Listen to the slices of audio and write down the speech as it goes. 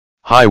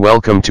Hi,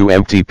 welcome to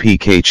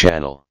MTPK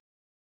channel.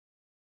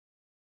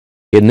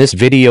 In this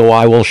video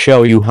I will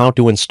show you how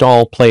to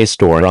install Play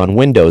Store on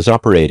Windows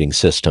operating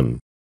system.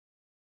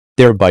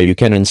 Thereby you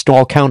can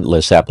install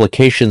countless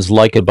applications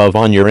like above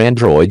on your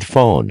Android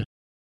phone.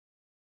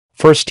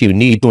 First you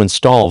need to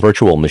install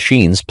Virtual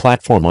Machines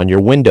platform on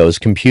your Windows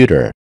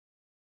computer.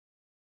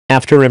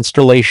 After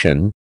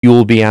installation, you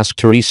will be asked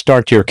to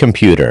restart your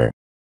computer.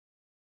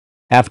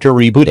 After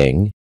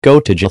rebooting, go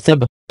to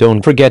GitHub.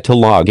 Don't forget to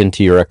log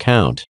into your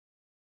account.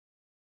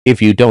 If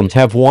you don't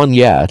have one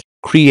yet,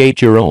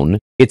 create your own,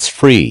 it's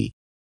free.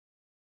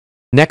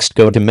 Next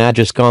go to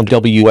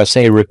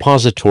language.WSA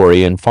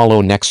repository and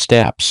follow next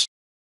steps.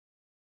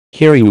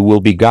 Here you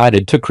will be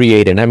guided to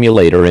create an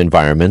emulator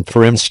environment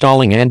for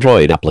installing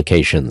Android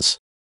applications.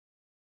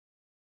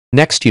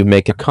 Next you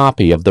make a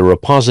copy of the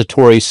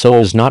repository so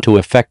as not to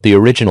affect the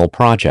original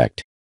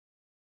project.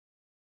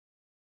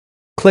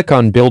 Click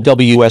on Build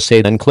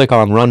WSA, then click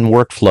on Run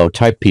Workflow,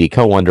 type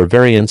Pico under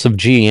Variants of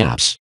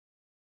GApps.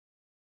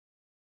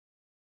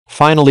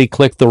 Finally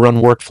click the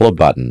Run Workflow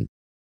button.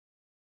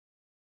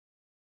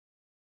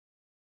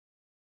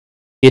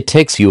 It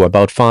takes you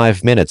about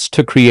 5 minutes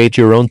to create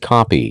your own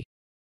copy.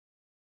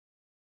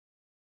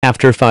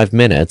 After 5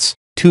 minutes,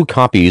 2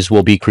 copies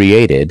will be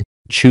created.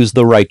 Choose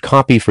the right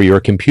copy for your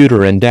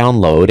computer and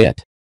download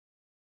it.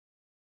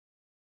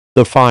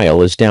 The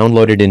file is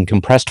downloaded in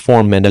compressed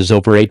form and is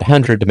over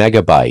 800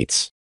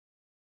 megabytes.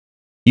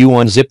 You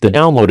unzip the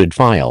downloaded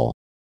file.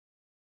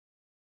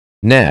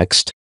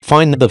 Next,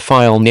 find the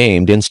file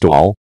named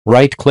install,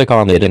 right-click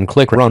on it and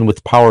click Run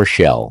with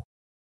PowerShell.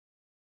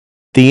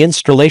 The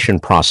installation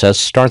process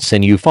starts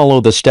and you follow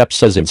the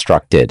steps as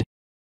instructed.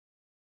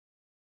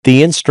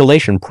 The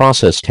installation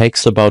process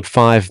takes about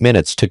 5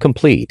 minutes to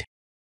complete.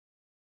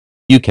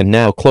 You can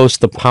now close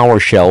the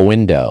PowerShell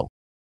window.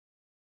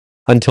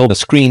 Until the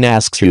screen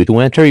asks you to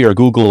enter your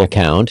Google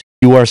account,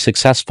 you are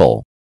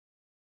successful.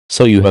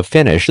 So you have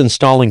finished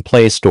installing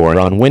Play Store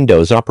on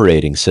Windows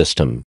operating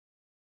system.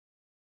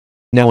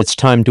 Now it's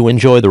time to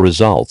enjoy the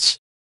results.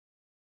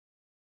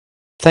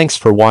 Thanks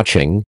for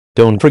watching.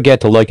 Don't forget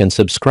to like and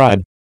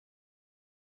subscribe.